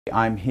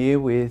I'm here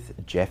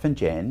with Jeff and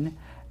Jen,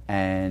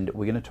 and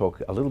we're going to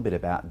talk a little bit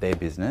about their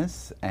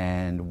business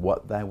and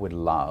what they would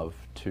love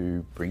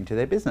to bring to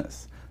their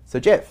business. So,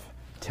 Jeff,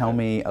 tell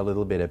me a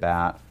little bit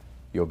about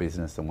your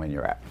business and where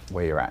you're at.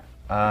 We're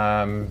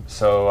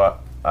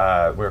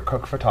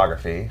Cook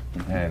Photography,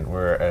 and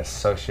we're an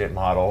associate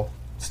model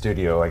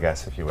studio, I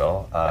guess, if you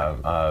will,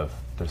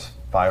 there's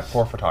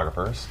four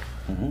photographers,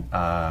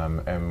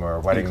 and we're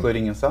wedding,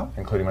 Including yourself?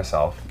 including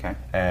myself. Okay.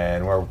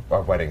 And we're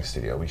a wedding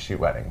studio. We shoot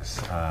weddings.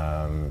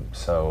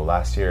 So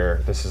last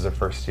year, this is the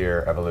first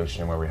year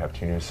evolution where we have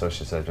two new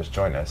associates that have just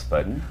joined us.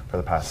 But for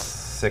the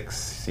past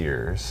 6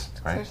 years,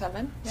 right? 6 or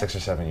 7. Six or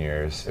 7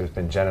 years. It's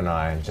been Jen and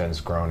I, and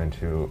Jen's grown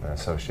into an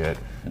associate.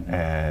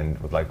 And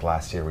like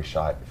last year, we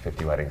shot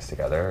 50 weddings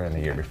together, and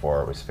the year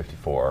before it was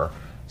 54.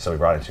 So we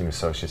brought in two new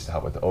associates to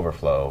help with the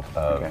overflow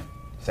of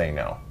saying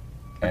no.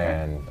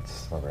 And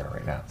that's where we are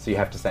right now. So you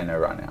have to say no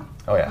right now.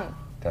 Oh yeah,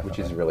 definitely. Which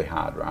is really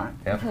hard, right?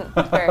 Yep.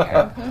 Very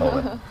hard.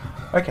 Totally.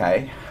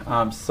 Okay,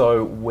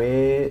 so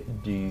where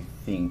do you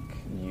think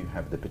you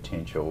have the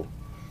potential,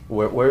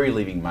 where are you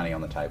leaving money on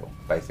the table,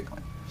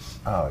 basically?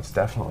 Oh, it's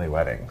definitely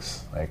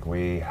weddings. Like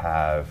we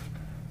have,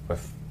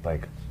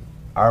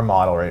 our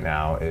model right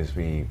now is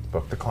we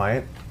book the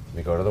client,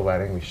 we go to the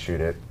wedding, we shoot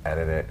it,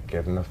 edit it,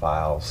 give them the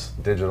files,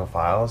 digital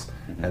files,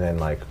 and then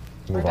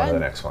move on to the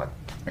next one.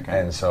 Okay.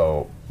 And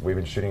so we've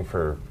been shooting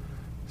for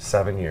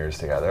 7 years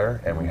together,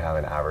 and we have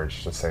an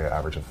average, let's say an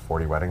average of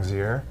 40 weddings a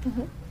year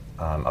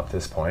up to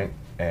this point.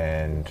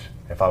 And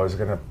if I was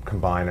going to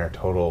combine our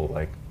total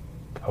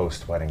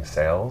post-wedding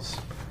sales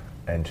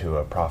into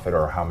a profit,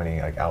 or how many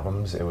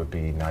albums, it would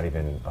be not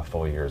even a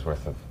full year's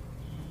worth of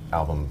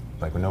album.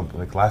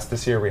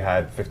 This year we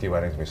had 50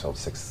 weddings, we sold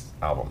 6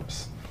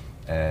 albums.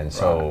 And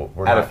so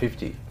we're out not, of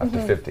 50. up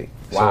to 50.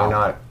 So Wow. we're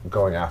not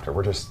going after.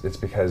 It's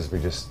because we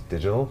just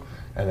digital,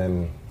 and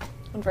then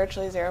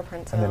Virtually zero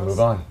print sales. and then move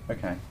on.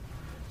 Okay.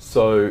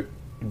 So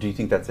do you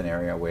think that's an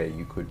area where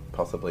you could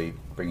possibly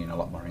bring in a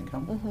lot more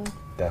income?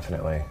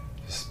 Definitely.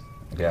 Just,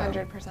 yeah.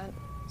 100%.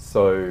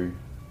 So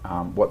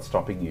what's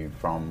stopping you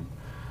from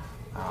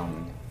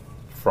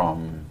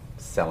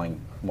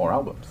selling more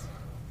albums?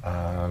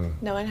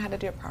 Knowing how to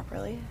do it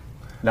properly.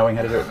 Knowing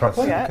how to do it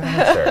properly? Yeah. Good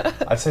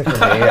answer. I'd say for me,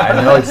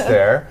 I know it's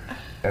there.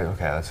 Okay,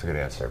 that's a good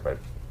answer. But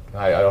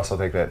I also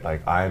think that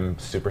I'm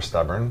super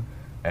stubborn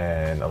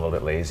and a little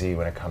bit lazy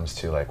when it comes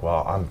to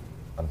I'm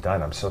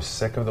done. I'm so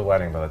sick of the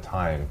wedding by the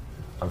time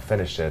I'm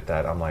finished it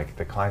that I'm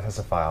the client has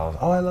the files.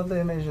 Oh, I love the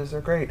images.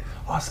 They're great.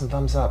 Awesome.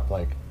 Thumbs up.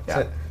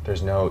 That's it.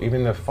 There's no,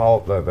 even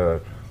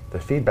the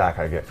feedback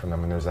I get from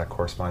them when there's that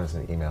correspondence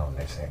in the email, and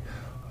they say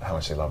how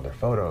much they love their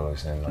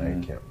photos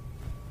and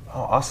oh,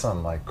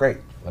 awesome. Great.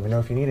 Let me know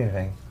if you need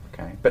anything.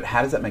 Okay. But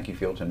how does that make you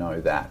feel to know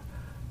that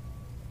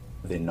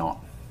they're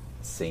not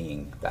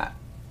seeing that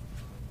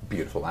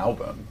beautiful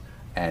album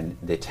and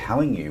they're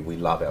telling you we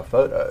love our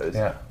photos,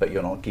 but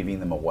you're not giving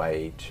them a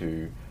way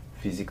to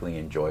physically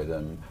enjoy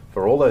them?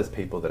 For all those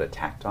people that are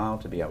tactile,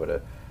 to be able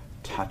to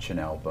touch an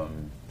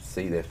album,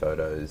 see their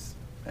photos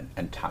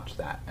and touch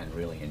that and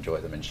really enjoy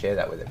them and share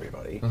that with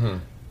everybody,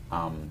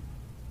 how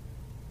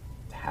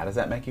does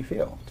that make you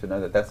feel to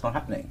know that that's not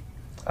happening?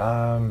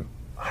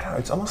 I don't know.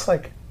 It's almost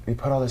like you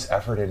put all this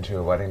effort into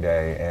a wedding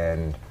day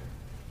and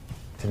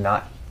to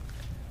not...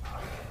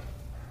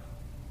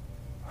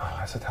 Oh,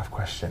 that's a tough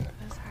question.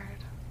 That's hard.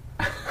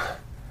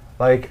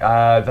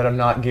 That I'm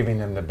not giving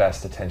them the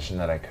best attention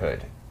that I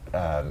could.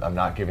 I'm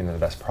not giving them the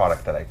best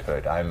product that I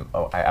could. I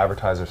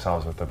advertise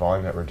ourselves with the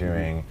volume that we're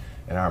doing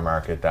in our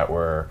market that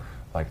we're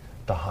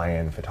the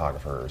high-end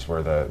photographers.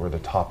 We're the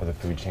top of the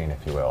food chain,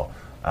 if you will.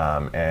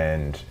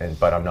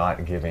 But I'm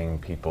not giving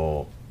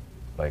people...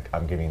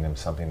 I'm giving them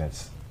something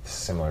that's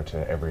similar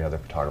to every other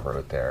photographer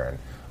out there, and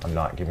I'm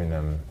not giving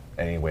them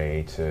any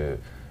way to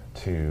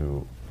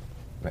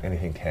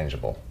anything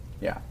tangible.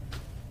 Yeah.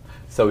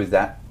 So is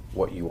that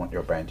what you want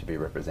your brand to be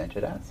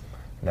represented as?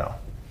 No.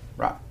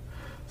 Right.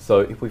 So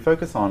if we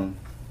focus on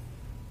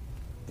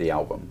the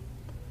album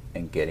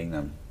and getting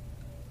them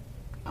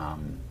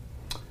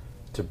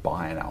to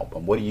buy an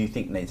album, what do you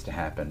think needs to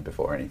happen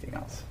before anything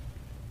else?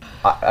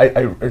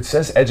 It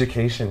says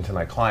education to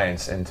my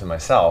clients and to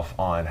myself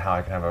on how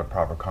I can have a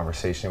proper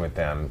conversation with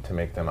them to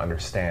make them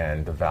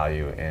understand the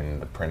value in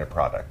the printed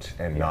product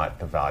and not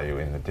the value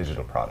in the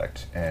digital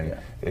product. And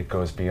it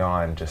goes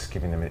beyond just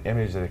giving them an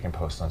image that they can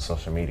post on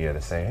social media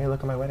to say, hey,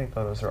 look at my wedding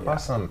photos, they're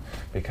awesome.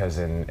 Because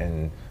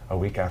in a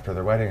week after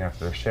their wedding,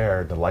 after they're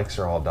shared, the likes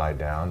are all died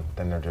down,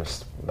 then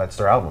that's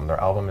their album.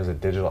 Their album is a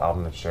digital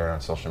album that's shared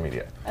on social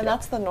media. And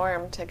that's the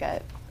norm, to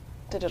get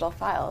digital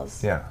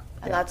files. Yeah.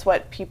 And that's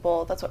what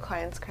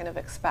clients kind of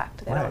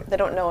expect. They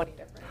don't know any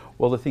different.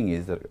 Well, the thing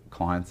is that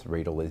clients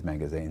read all these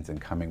magazines and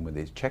come in with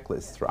these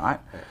checklists, right?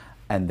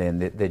 And then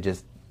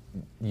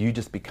you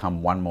just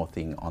become one more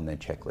thing on their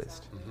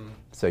checklist.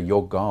 So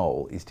your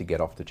goal is to get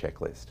off the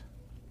checklist.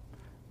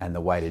 And the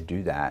way to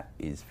do that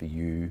is for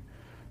you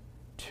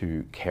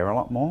to care a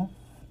lot more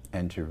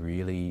and to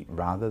really,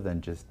 rather than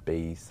just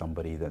be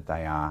somebody that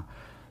they are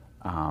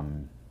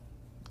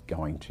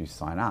going to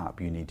sign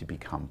up, you need to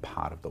become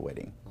part of the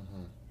wedding.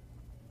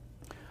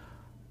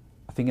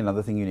 I think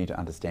another thing you need to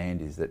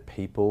understand is that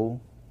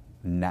people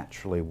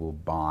naturally will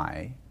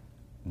buy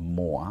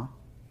more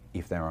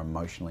if they're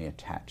emotionally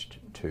attached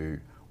to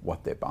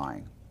what they're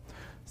buying.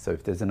 So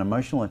if there's an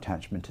emotional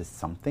attachment to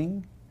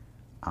something,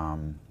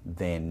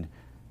 then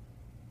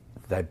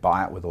they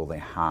buy it with all their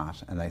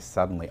heart and they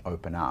suddenly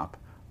open up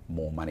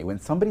more money. When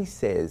somebody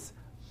says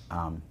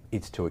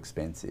it's too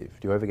expensive,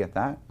 do you ever get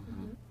that?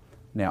 Mm-hmm.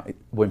 Now,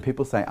 when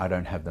people say I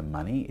don't have the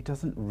money, it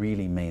doesn't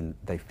really mean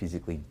they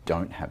physically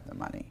don't have the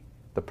money.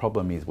 The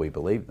problem is we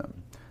believe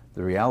them.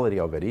 The reality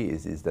of it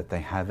is that they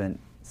haven't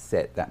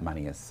set that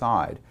money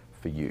aside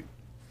for you.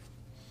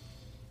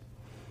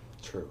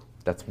 True.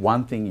 That's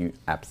one thing you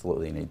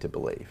absolutely need to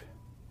believe.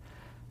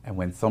 And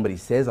when somebody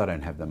says I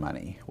don't have the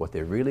money, what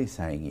they're really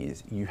saying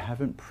is you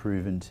haven't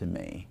proven to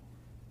me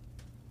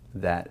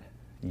that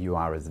you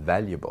are as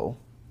valuable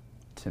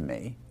to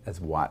me as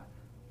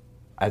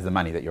the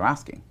money that you're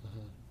asking,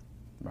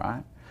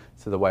 right?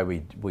 So the way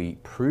we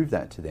prove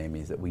that to them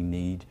is that we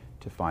need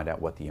to find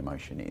out what the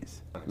emotion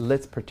is.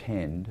 Let's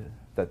pretend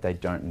that they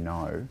don't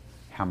know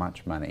how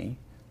much money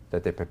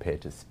that they're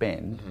prepared to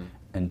spend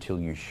until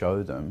you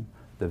show them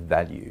the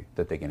value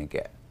that they're going to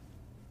get.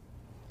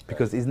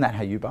 Because isn't that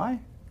how you buy?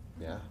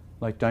 Yeah.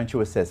 Like, don't you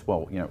assess,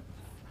 well, you know,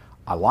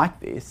 I like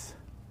this.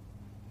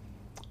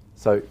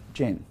 So,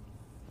 Jen,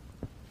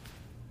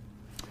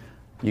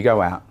 you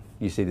go out,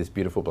 you see this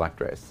beautiful black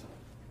dress.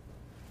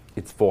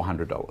 It's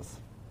 $400.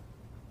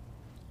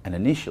 And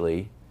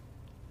initially,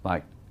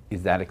 like,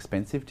 is that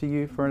expensive to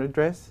you for a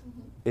dress?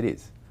 Mm-hmm. It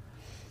is.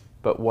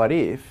 But what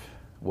if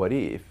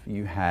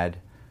you had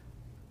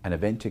an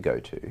event to go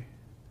to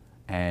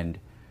and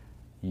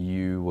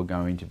you were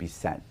going to be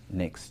sat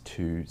next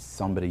to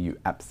somebody you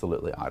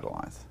absolutely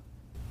idolize?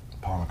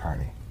 Paul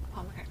McCartney.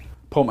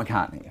 Paul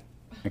McCartney,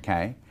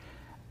 okay?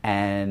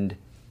 And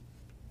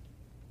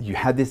you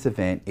had this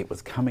event, it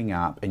was coming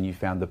up, and you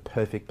found the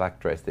perfect black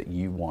dress that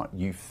you want.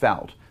 You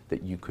felt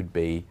that you could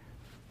be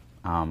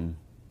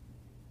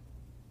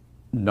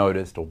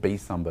noticed or be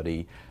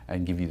somebody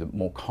and give you the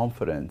more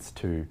confidence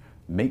to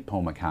meet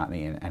Paul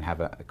McCartney and have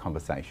a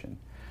conversation.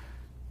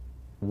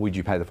 Would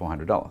you pay the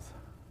 $400?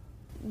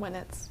 When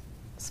it's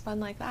spun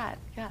like that,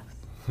 yes.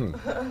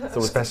 So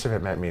especially if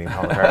it meant meeting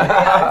Paul McCartney.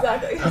 Yeah,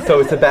 exactly. So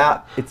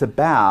it's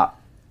about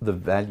the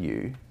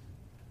value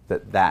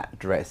that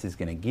dress is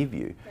going to give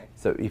you. Right.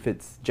 So if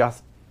it's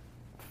just,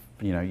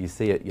 you know, you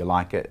see it, you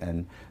like it,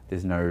 and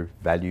there's no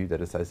value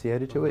that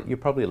associated to it, you're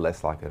probably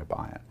less likely to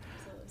buy it.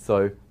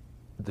 Absolutely.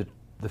 So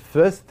the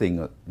first thing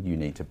that you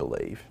need to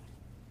believe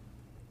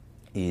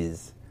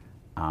is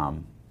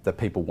that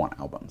people want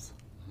albums.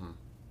 Mm-hmm.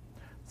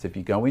 So if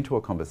you go into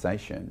a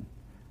conversation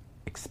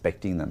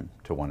expecting them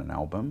to want an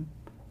album,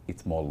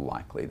 it's more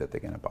likely that they're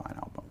going to buy an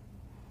album.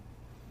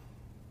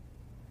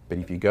 But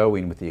if you go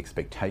in with the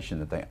expectation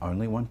that they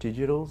only want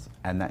digitals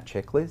and that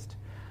checklist,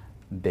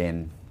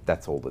 then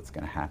that's all that's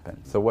going to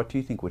happen. So what do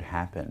you think would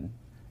happen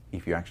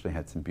if you actually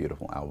had some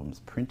beautiful albums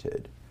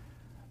printed,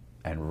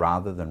 and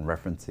rather than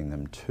referencing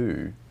them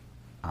to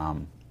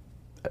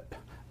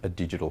a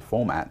digital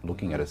format,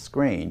 looking at a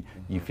screen,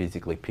 you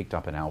physically picked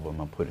up an album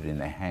and put it in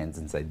their hands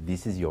and say,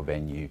 this is your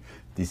venue,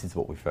 this is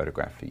what we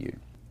photographed for you.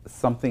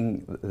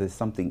 There's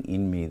something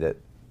in me that,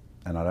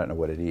 and I don't know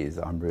what it is,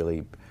 I'm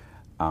really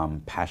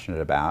passionate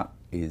about,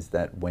 is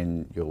that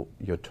when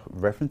you're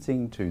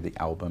referencing to the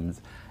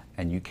albums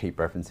and you keep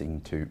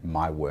referencing to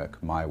my work,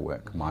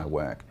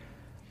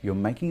 you're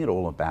making it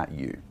all about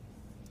you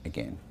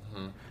again.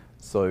 Mm-hmm.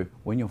 So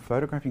when you're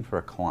photographing for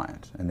a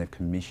client and they've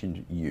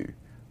commissioned you,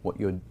 what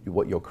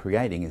you're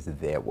creating is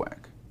their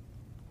work.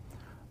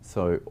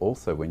 So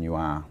also when you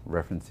are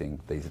referencing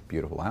these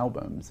beautiful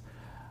albums,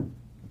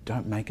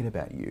 don't make it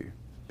about you,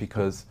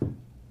 because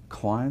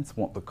clients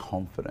want the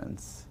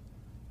confidence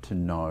to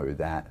know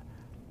that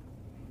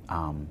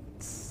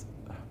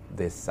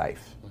they're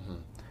safe. Mm-hmm.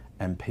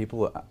 And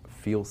people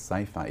feel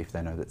safer if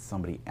they know that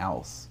somebody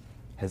else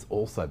has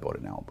also bought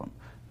an album.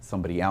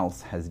 Somebody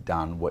else has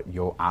done what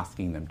you're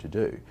asking them to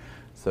do.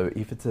 So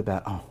if it's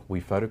about, oh, we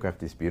photographed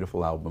this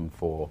beautiful album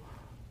for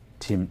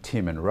Tim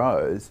and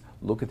Rose,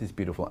 look at this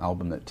beautiful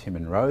album that Tim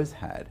and Rose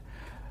had,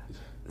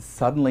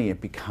 suddenly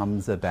it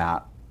becomes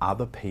about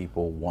other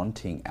people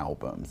wanting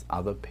albums,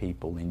 other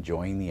people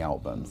enjoying the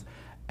albums,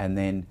 and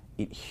then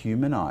it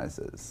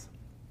humanizes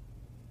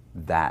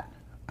that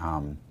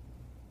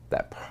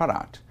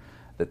product,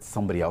 that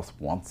somebody else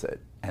wants it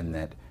and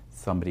that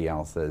somebody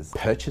else has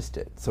purchased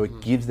it. So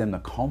it gives them the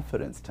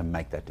confidence to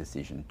make that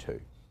decision too.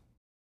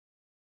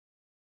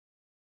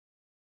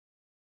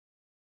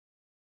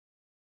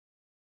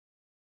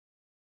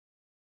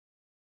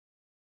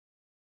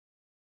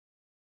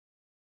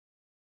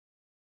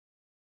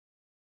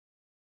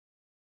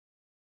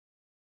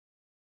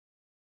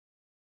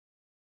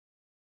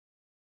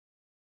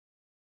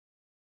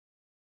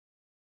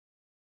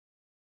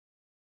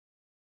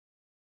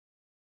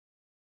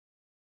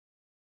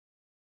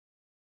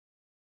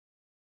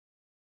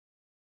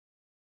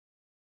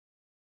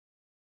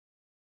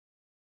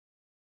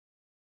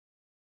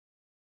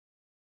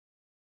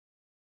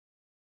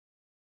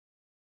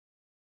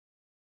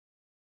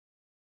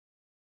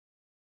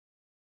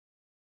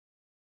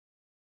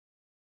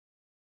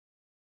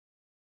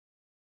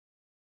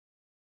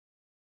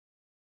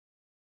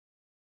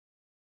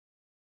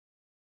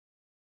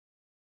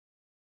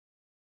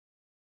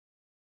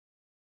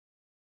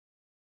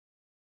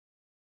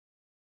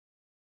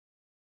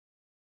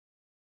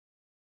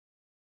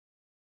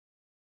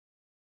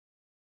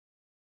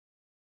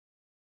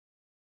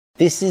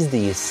 This is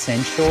the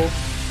essential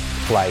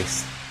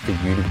place for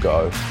you to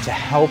go to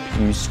help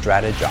you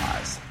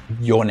strategize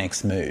your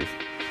next move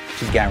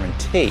to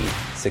guarantee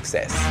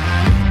success.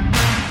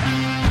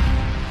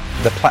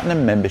 The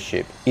Platinum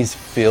membership is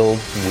filled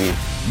with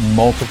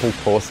multiple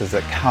courses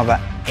that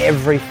cover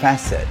every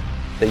facet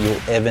that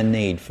you'll ever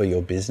need for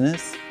your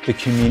business. The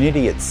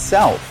community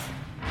itself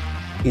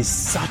is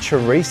such a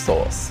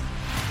resource.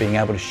 Being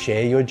able to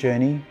share your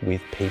journey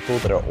with people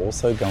that are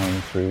also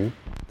going through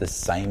the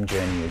same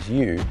journey as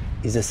you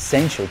is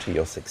essential to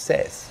your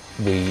success.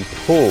 We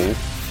pull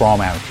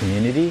from our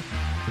community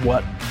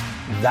what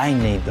they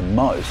need the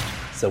most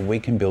so we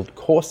can build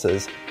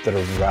courses that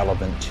are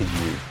relevant to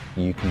you.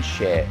 You can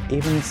share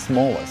even the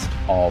smallest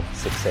of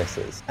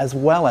successes as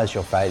well as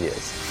your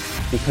failures,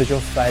 because your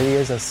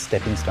failures are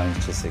stepping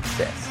stones to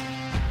success.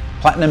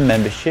 Platinum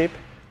membership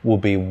will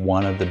be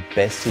one of the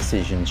best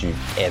decisions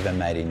you've ever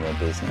made in your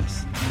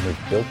business.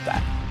 We've built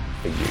that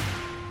for you.